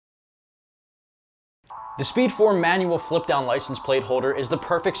The SpeedForm manual flip-down license plate holder is the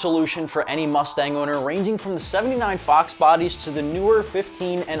perfect solution for any Mustang owner, ranging from the 79 Fox bodies to the newer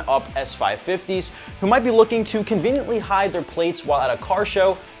 15 and up S550s, who might be looking to conveniently hide their plates while at a car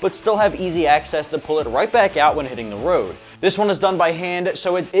show, but still have easy access to pull it right back out when hitting the road. This one is done by hand,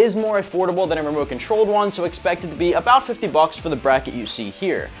 so it is more affordable than a remote controlled one, so expect it to be about 50 bucks for the bracket you see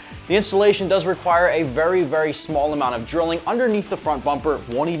here. The installation does require a very small amount of drilling underneath the front bumper,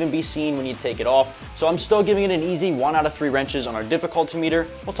 won't even be seen when you take it off, so I'm still giving it an easy 1 out of 3 wrenches on our difficulty meter.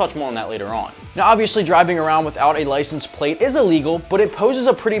 We'll touch more on that later on. Now obviously driving around without a license plate is illegal, but it poses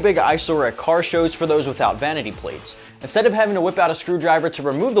a pretty big eyesore at car shows for those without vanity plates. Instead of having to whip out a screwdriver to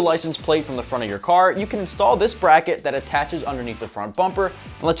remove the license plate from the front of your car, you can install this bracket that attaches underneath the front bumper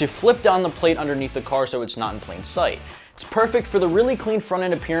and lets you flip down the plate underneath the car so it's not in plain sight. It's perfect for the really clean front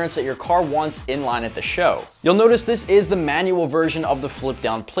end appearance that your car wants in line at the show. You'll notice this is the manual version of the flip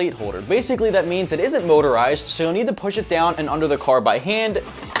down plate holder. Basically that means it isn't motorized, so you'll need to push it down and under the car by hand,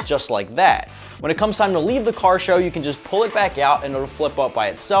 just like that. When it comes time to leave the car show, you can just pull it back out and it'll flip up by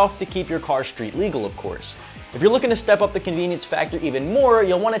itself to keep your car street legal, of course. If you're looking to step up the convenience factor even more,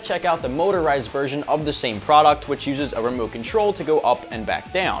 you'll want to check out the motorized version of the same product, which uses a remote control to go up and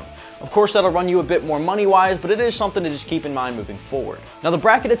back down. Of course, that'll run you a bit more money-wise, but it is something to just keep in mind moving forward. Now, the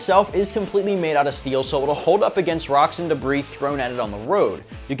bracket itself is completely made out of steel, so it'll hold up against rocks and debris thrown at it on the road.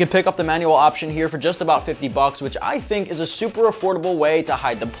 You can pick up the manual option here for just about 50 bucks, which I think is a super affordable way to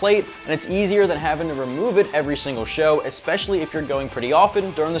hide the plate, and it's easier than having to remove it every single show, especially if you're going pretty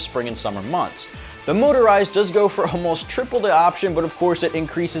often during the spring and summer months. The motorized does go for almost triple the option, but of course it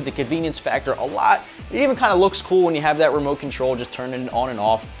increases the convenience factor a lot. It even kind of looks cool when you have that remote control just turning it on and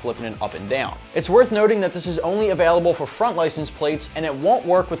off, flipping it up and down. It's worth noting that this is only available for front license plates, and it won't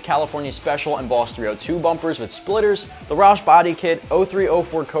work with California Special and Boss 302 bumpers with splitters, the Roush body kit,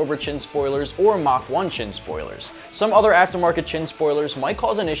 0304 Cobra chin spoilers, or Mach 1 chin spoilers. Some other aftermarket chin spoilers might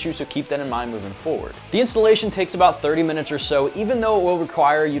cause an issue, so keep that in mind moving forward. The installation takes about 30 minutes or so, even though it will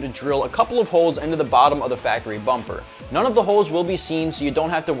require you to drill a couple of holes into the bottom of the factory bumper. None of the holes will be seen, so you don't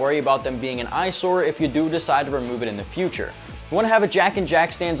have to worry about them being an eyesore if you do decide to remove it in the future. You want to have a jack and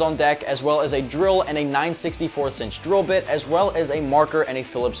jack stands on deck, as well as a drill and a 9/64 inch drill bit, as well as a marker and a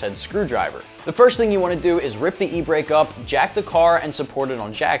Phillips head screwdriver. The first thing you want to do is rip the e-brake up, jack the car, and support it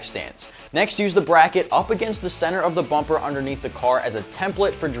on jack stands. Next, use the bracket up against the center of the bumper underneath the car as a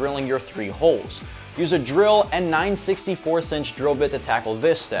template for drilling your 3 holes. Use a drill and 9/64 inch drill bit to tackle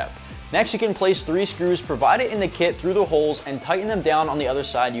this step. Next, you can place 3 screws provided in the kit through the holes and tighten them down on the other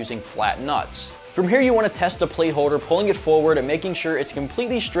side using flat nuts. From here, you want to test the plate holder, pulling it forward and making sure it's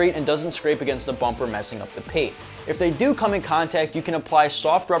completely straight and doesn't scrape against the bumper, messing up the paint. If they do come in contact, you can apply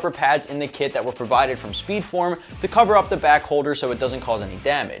soft rubber pads in the kit that were provided from SpeedForm to cover up the back holder so it doesn't cause any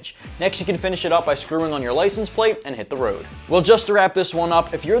damage. Next, you can finish it up by screwing on your license plate and hit the road. Well, just to wrap this one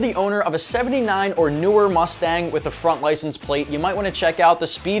up, if you're the owner of a 79 or newer Mustang with a front license plate, you might want to check out the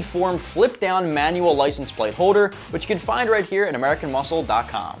SpeedForm flip-down manual license plate holder, which you can find right here at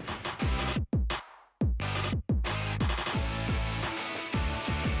AmericanMuscle.com.